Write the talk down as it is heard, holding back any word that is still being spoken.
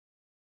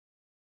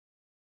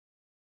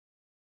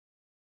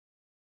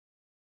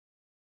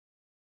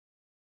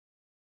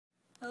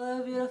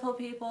Hello, beautiful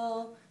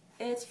people.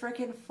 It's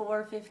frickin'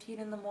 4:15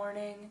 in the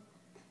morning,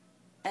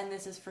 and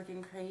this is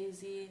frickin'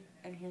 crazy.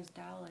 And here's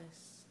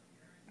Dallas.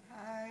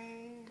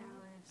 Hi.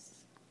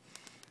 Dallas.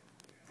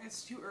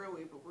 It's too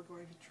early, but we're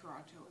going to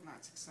Toronto, and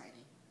that's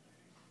exciting.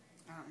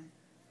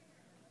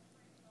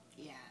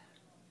 Yeah.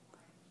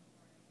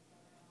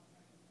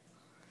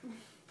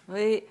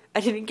 Wait, I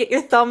didn't get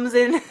your thumbs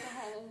in.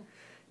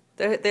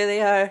 There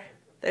they are.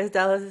 There's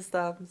Dallas's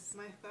thumbs.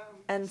 My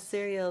thumbs. And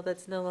cereal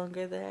that's no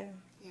longer there.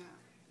 Yeah.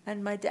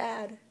 And my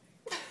dad.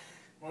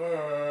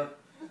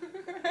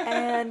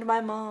 And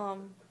my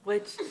mom.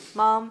 Which,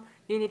 Mom,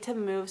 you need to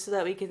move so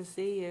that we can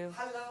see you.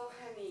 Hello,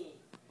 honey.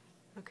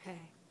 Okay.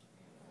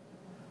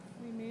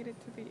 We made it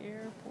to the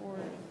airport.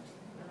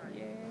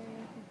 Yay.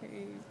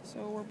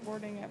 So we're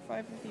boarding at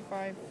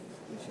 5:55,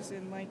 which is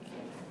in like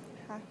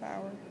half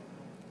hour.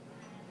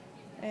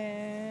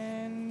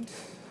 And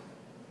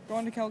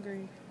going to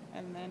Calgary.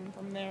 And then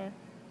from there,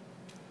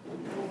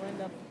 we'll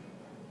end up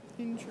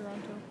in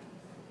Toronto.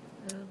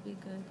 That'll be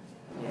good.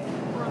 Yeah,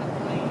 we're on a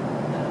plane.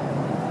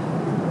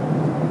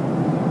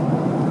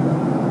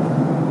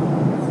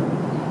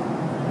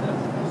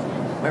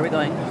 Where are we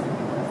going?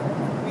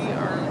 We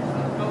are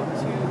about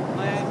to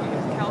land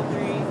in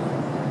Calgary,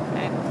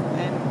 and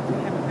then we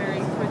have a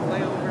very quick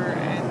layover,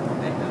 and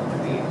then we'll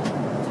be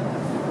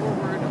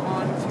forward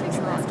on to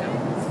Toronto.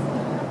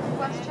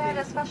 WestJet,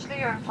 especially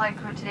your flight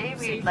crew today,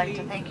 we'd like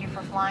to thank you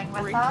for flying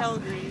We're with in us.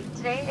 Calgary.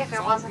 Today, if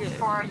it wasn't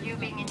for you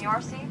being in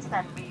your seats,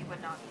 then we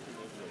would not.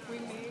 We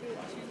made it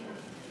to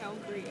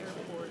Calgary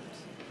Airport,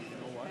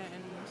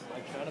 and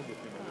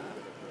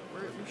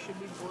we should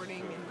be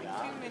boarding in like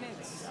 2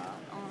 minutes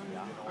on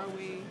our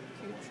way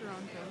to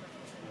Toronto.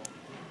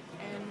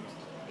 And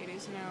it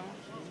is now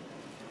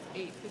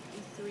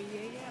 8:53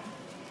 a.m.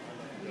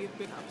 We've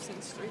been up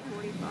since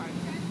 3:45.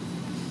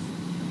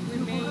 We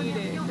made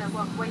it.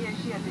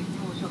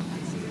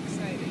 This is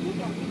exciting.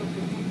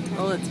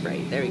 Oh, it's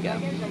bright. There we go.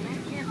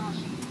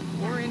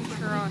 We're in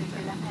Toronto.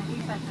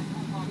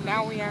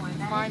 Now we have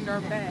to find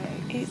our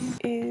bag. It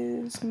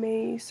is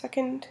May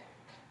 2nd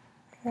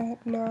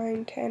at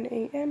 9:10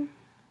 a.m.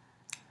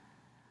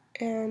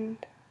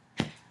 and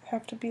I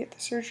have to be at the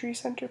surgery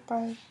center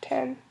by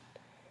 10.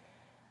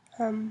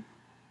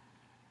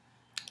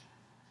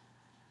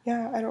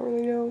 Yeah, I don't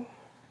really know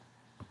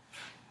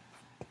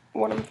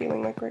what I'm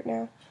feeling like right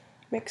now.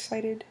 I'm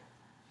excited,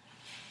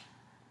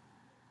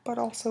 but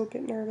also a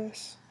bit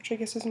nervous, which I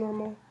guess is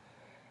normal.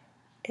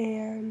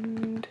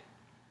 And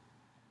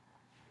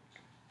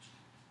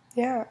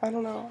yeah, I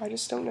don't know. I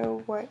just don't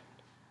know what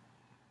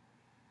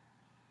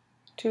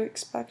to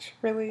expect,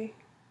 really.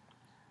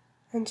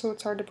 And so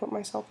it's hard to put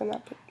myself in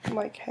that,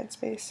 like,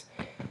 headspace.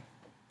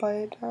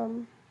 But,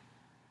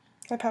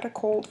 I've had a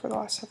cold for the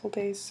last several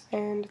days,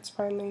 and it's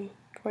finally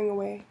going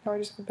away. Now I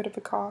just have a bit of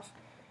a cough.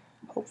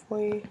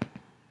 Hopefully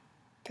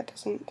that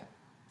doesn't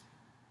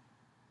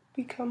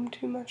become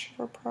too much of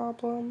a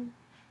problem.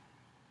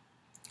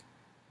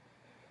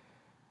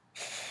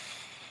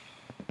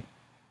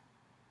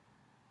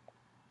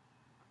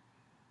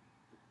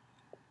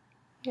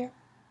 Yeah.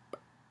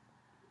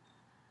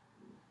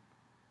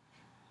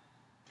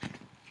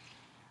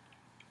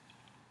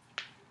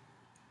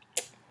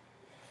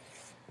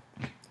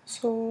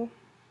 So,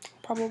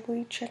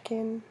 probably check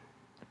in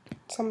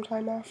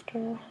sometime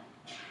after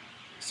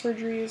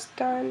surgery is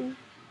done.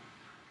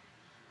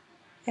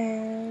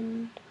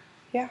 And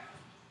yeah,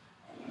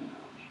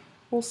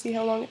 we'll see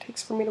how long it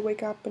takes for me to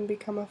wake up and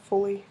become a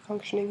fully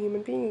functioning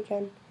human being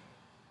again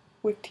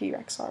with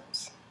T-Rex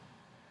arms.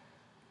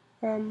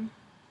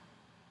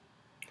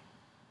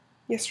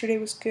 Yesterday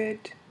was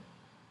good.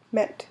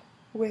 Met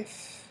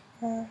with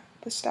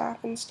the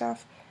staff and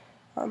stuff.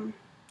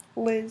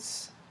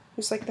 Liz,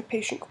 who's like the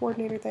patient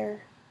coordinator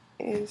there,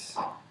 is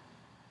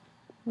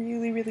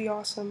really, really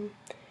awesome.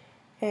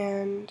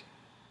 And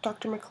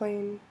Dr.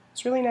 McLean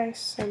is really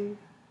nice, and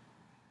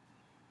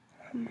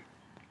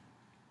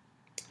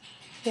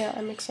yeah,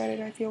 I'm excited.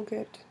 I feel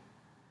good.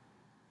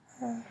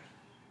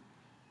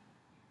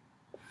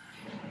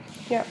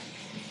 Yeah.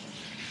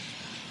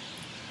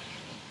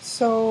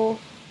 So,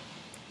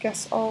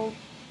 guess I'll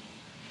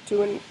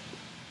do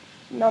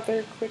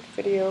another quick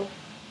video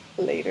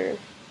later.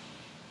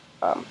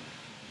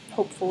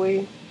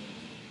 Hopefully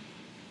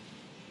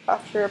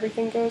after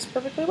everything goes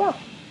perfectly well.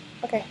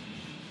 Okay.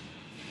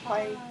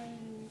 Bye.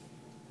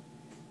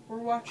 We're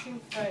watching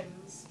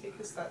Friends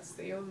because that's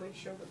the only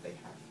show that they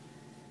have.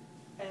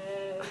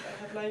 And I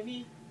have an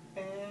IV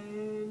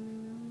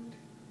and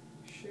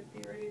should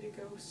be ready to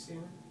go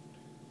soon.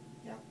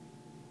 Yeah.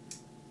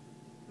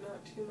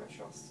 Not too much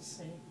else to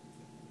say.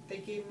 They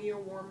gave me a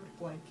warmed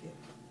blanket,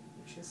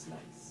 which is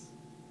nice.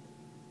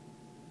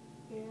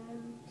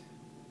 And